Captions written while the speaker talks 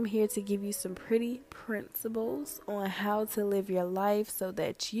I'm here to give you some pretty principles on how to live your life so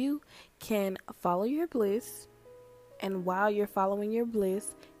that you can follow your bliss. And while you're following your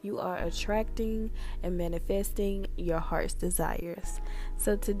bliss, you are attracting and manifesting your heart's desires.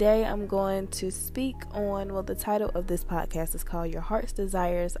 So today I'm going to speak on, the title of this podcast is called Your Heart's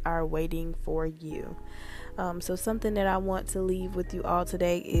Desires Are Waiting for You. So something that I want to leave with you all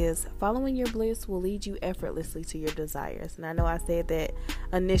today is following your bliss will lead you effortlessly to your desires. And I know I said that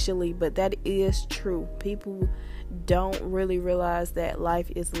initially, but that is true. People don't really realize that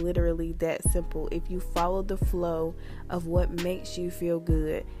life is literally that simple. If you follow the flow of what makes you feel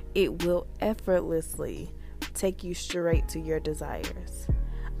good, it will effortlessly take you straight to your desires.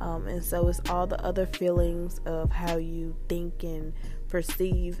 And so it's all the other feelings of how you think and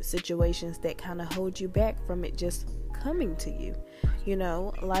perceive situations that kind of hold you back from it just coming to you. You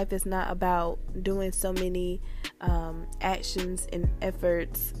know, life is not about doing so many actions and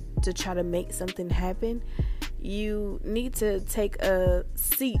efforts to try to make something happen. You need to take a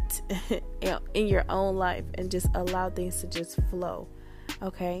seat in your own life and just allow things to just flow.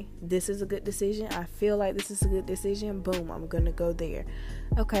 Okay, this is a good decision. I feel like this is a good decision. Boom, I'm going to go there.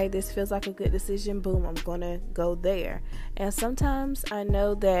 Okay, this feels like a good decision. Boom, I'm going to go there. And sometimes I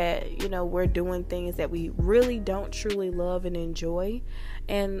know that, we're doing things that we really don't truly love and enjoy.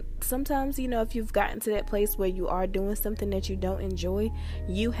 And sometimes, if you've gotten to that place where you are doing something that you don't enjoy,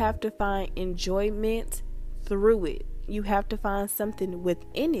 you have to find enjoyment through it. You have to find something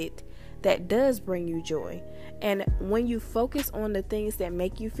within it that does bring you joy. And when you focus on the things that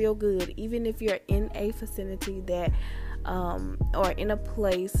make you feel good, even if you're in a vicinity that or in a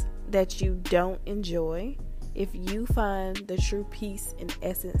place that you don't enjoy, if you find the true peace and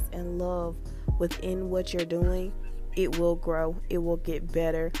essence and love within what you're doing, it will grow, it will get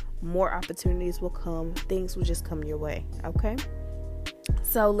better, more opportunities will come, things will just come your way. Okay,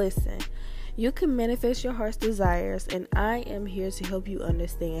 so listen, you can manifest your heart's desires, and I am here to help you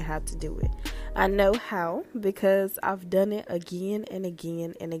understand how to do it. I know how because I've done it again and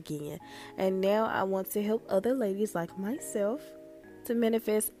again and again. And now I want to help other ladies like myself to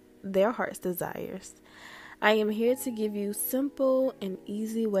manifest their heart's desires. I am here to give you simple and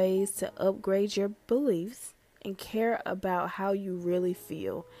easy ways to upgrade your beliefs and care about how you really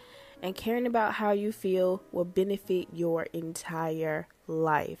feel. And caring about how you feel will benefit your entire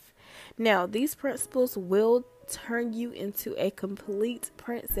life. Now, these principles will turn you into a complete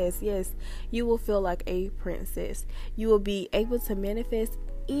princess. Yes, you will feel like a princess. You will be able to manifest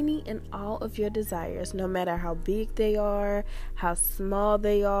any and all of your desires, no matter how big they are, how small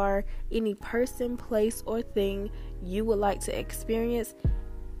they are, any person, place, or thing you would like to experience.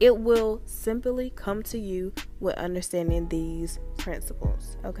 It will simply come to you with understanding these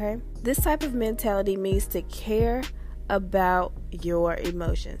principles, okay? This type of mentality means to care about your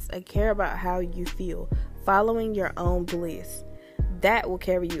emotions, care about how you feel, following your own bliss. That will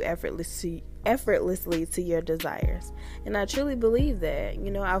carry you effortlessly to your desires. And I truly believe that.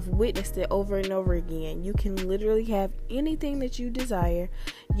 I've witnessed it over and over again. You can literally have anything that you desire.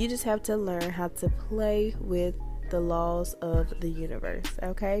 You just have to learn how to play with the laws of the universe,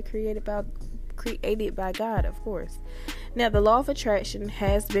 okay? Created by God, of course. Now, the law of attraction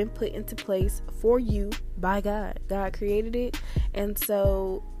has been put into place for you by God. God created it, and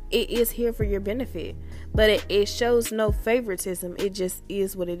so it is here for your benefit. But it shows no favoritism. It just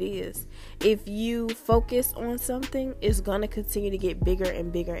is what it is. If you focus on something, it's going to continue to get bigger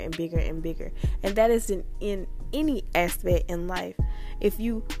and bigger and bigger and bigger. And that is in any aspect in life. If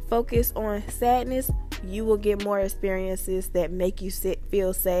you focus on sadness, you will get more experiences that make you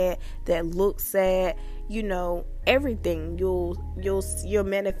feel sad, that look sad, everything. You'll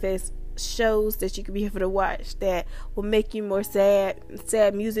manifest shows that you can be able to watch that will make you more sad.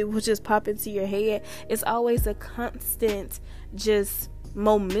 Sad music will just pop into your head. It's always a constant just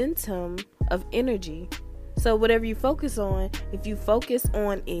momentum of energy. So whatever you focus on, if you focus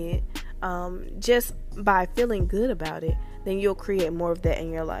on it just by feeling good about it, then you'll create more of that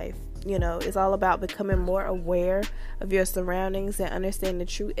in your life. It's all about becoming more aware of your surroundings and understand the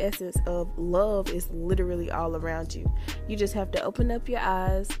true essence of love is literally all around you. You just have to open up your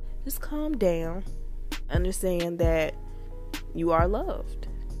eyes, just calm down, understand that you are loved.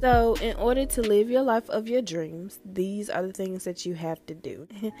 So in order to live your life of your dreams, these are the things that you have to do.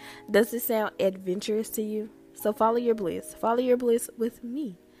 Does it sound adventurous to you? So follow your bliss. Follow your bliss with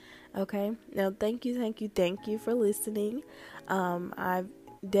me. Okay? Now, thank you for listening. I've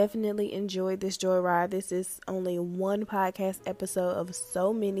definitely enjoyed this joyride. This is only one podcast episode of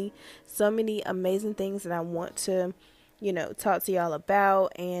so many amazing things that I want to, talk to y'all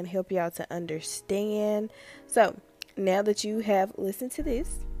about and help y'all to understand. So now that you have listened to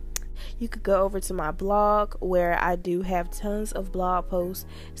this, You could go over to my blog where I do have tons of blog posts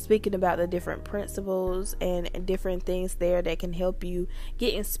speaking about the different principles and different things there that can help you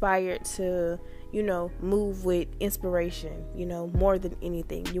get inspired to, move with inspiration. More than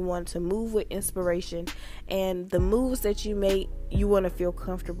anything, you want to move with inspiration, and the moves that you make, you want to feel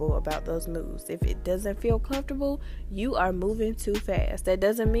comfortable about those moves. If it doesn't feel comfortable, you are moving too fast. That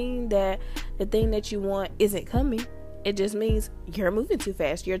doesn't mean that the thing that you want isn't coming. It just means you're moving too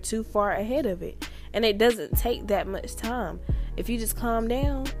fast. You're too far ahead of it. And it doesn't take that much time. If you just calm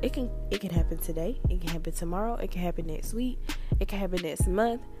down, it can happen today. It can happen tomorrow. It can happen next week. It can happen next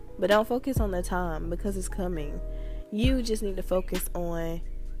month. But don't focus on the time, because it's coming. You just need to focus on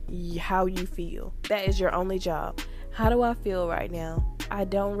how you feel. That is your only job. How do I feel right now? I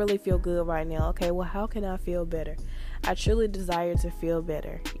don't really feel good right now. Okay, well, how can I feel better? I truly desire to feel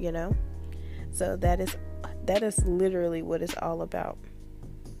better, So that is literally what it's all about.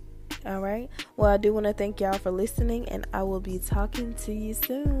 All right. Well, I do want to thank y'all for listening, and I will be talking to you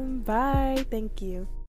soon. Bye. Thank you.